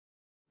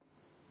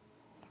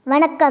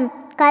வணக்கம்.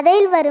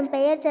 கதையில் வரும்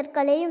பெயர்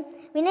சொற்களையும்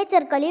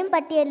வினைச்சொற்களையும்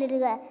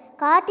பட்டியலிடுக.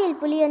 காட்டில்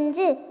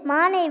புலியொன்று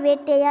மானை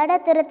வேட்டையாட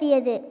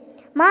துரத்தியது.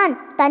 மான்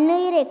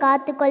தன்னுயிரை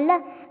காத்து கொள்ள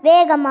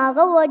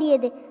வேகமாக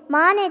ஓடியது.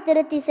 மானை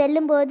துரத்தி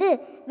செல்லும்போது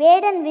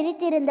வேடன்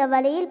விரித்திருந்த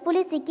வலையில்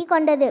புலி சிக்கி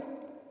கொண்டது.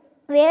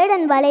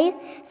 வேடன் வலையில்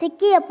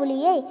சிக்கிய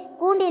புலியை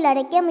கூண்டில்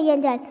அடைக்க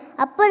முயன்றான்.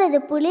 அப்பொழுது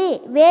புலி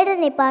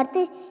வேடனை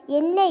பார்த்து,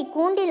 என்னை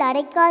கூண்டில்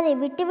அடைக்காதே,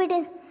 விட்டுவிடு,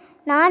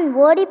 நான்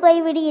ஓடி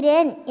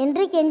போய்விடுகிறேன்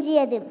என்று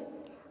கெஞ்சியது.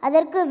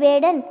 அதற்கு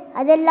வேடன்,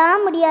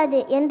 அதெல்லாம் முடியாது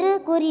என்று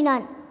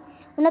கூறினான்.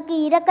 உனக்கு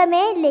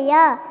இரக்கமே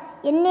இல்லையா?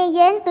 என்னை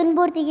ஏன்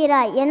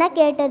துன்புறுத்துகிறாய் என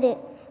கேட்டது.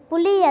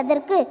 புலி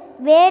அதற்கு,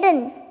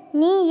 வேடன்,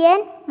 நீ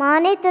ஏன்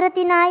மானை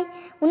துரத்தினாய்?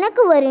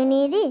 உனக்கு ஒரு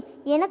நீதி,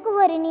 எனக்கு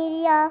ஒரு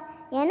நீதியா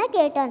என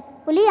கேட்டான்.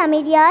 புலி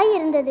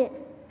அமைதியாயிருந்தது.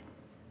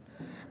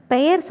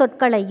 பெயர்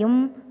சொற்களையும்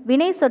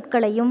வினை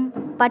சொற்களையும்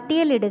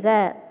பட்டியலிடுக.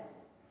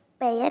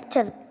 பெயர்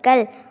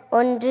சொற்கள்: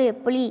 1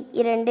 புலி,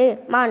 2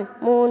 மான்,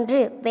 3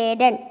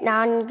 வேடன்,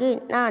 4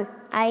 நான்,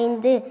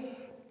 5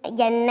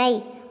 என்னை,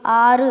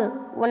 6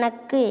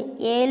 உனக்கு,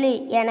 7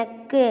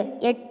 எனக்கு,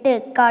 8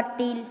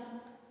 காட்டில்.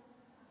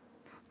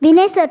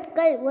 வினை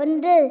சொற்கள்: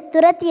 1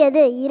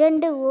 துரத்தியது,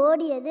 2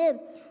 ஓடியது,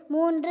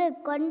 3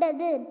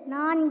 கொண்டது,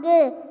 4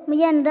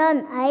 முயன்றான்,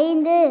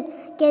 5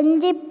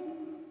 கெஞ்சி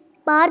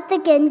பார்த்து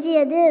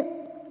கெஞ்சியது,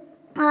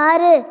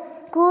 6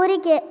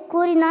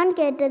 கூறினான்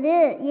கேட்டது,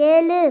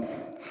 7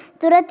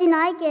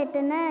 துரத்தினாய்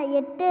கேட்டன,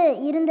 8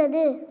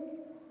 இருந்தது.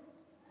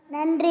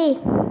 நன்றி.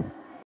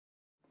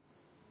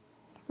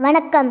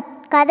 வணக்கம்.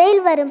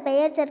 கதையில் வரும்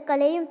பெயர்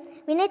சொற்களையும்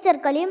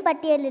வினைச்சொற்களையும்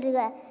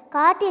பட்டியலிடுக.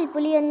 காட்டில்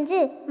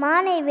புலியொன்று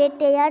மானை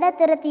வேட்டையாட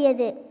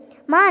துரத்தியது.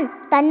 மான்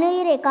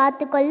தன்னுயிரை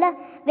காத்து கொள்ள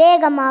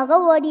வேகமாக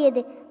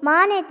ஓடியது.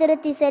 மானை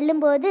துரத்தி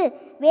செல்லும்போது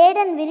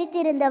வேடன்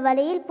விரித்திருந்த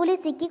வலையில் புலி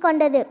சிக்கி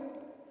கொண்டது.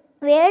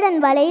 வேடன்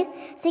வலையில்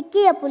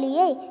சிக்கிய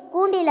புலியை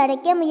கூண்டில்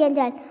அடைக்க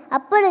முயன்றான்.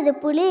 அப்பொழுது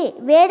புலி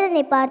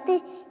வேடனை பார்த்து,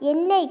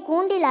 என்னை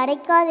கூண்டில்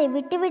அடைக்காதே,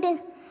 விட்டுவிடு,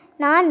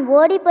 நான்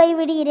ஓடி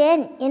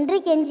போய்விடுகிறேன் என்று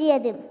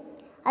கெஞ்சியது.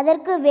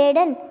 அதற்கு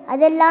வேடன்,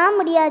 அதெல்லாம்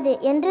முடியாது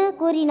என்று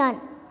கூறினான்.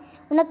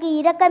 உனக்கு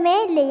இரக்கமே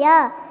இல்லையா?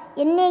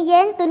 என்னை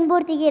ஏன்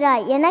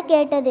துன்புறுத்துகிறாய் என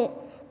கேட்டது.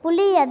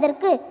 புலி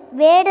அதற்கு,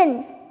 வேடன்,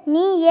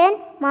 நீ ஏன்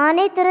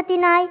மானை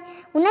துரத்தினாய்?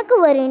 உனக்கு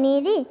ஒரு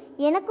நீதி,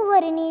 எனக்கு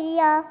ஒரு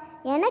நீதியா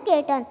என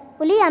கேட்டான்.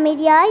 புலி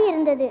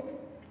அமைதியாயிருந்தது.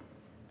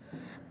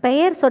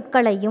 பெயர்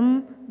சொற்களையும்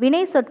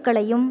வினை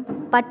சொற்களையும்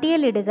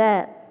பட்டியலிடுக.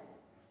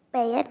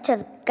 பெயர்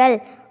சொற்கள்: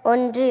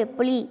 1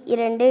 புலி,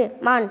 2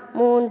 மான்,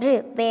 3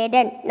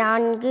 வேடன்,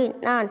 4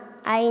 நான்,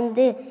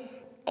 5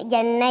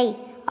 என்னை,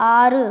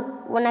 6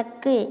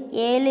 உனக்கு,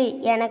 7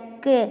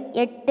 எனக்கு,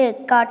 8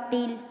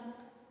 காட்டில்.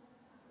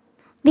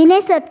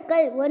 வினை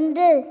சொற்கள்: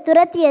 1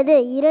 துரத்தியது,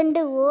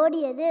 2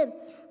 ஓடியது,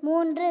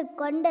 3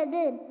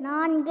 கொண்டது,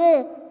 4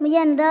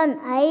 முயன்றான்,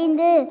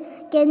 5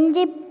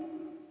 கெஞ்சி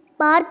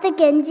பார்த்து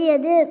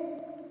கெஞ்சியது,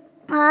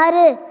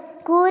 6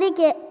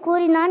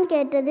 கூறினான்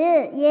கேட்டது,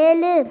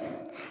 7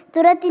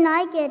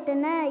 துரத்தினாய்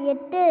கேட்டன,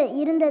 8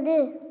 இருந்தது.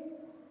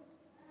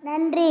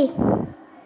 நன்றி.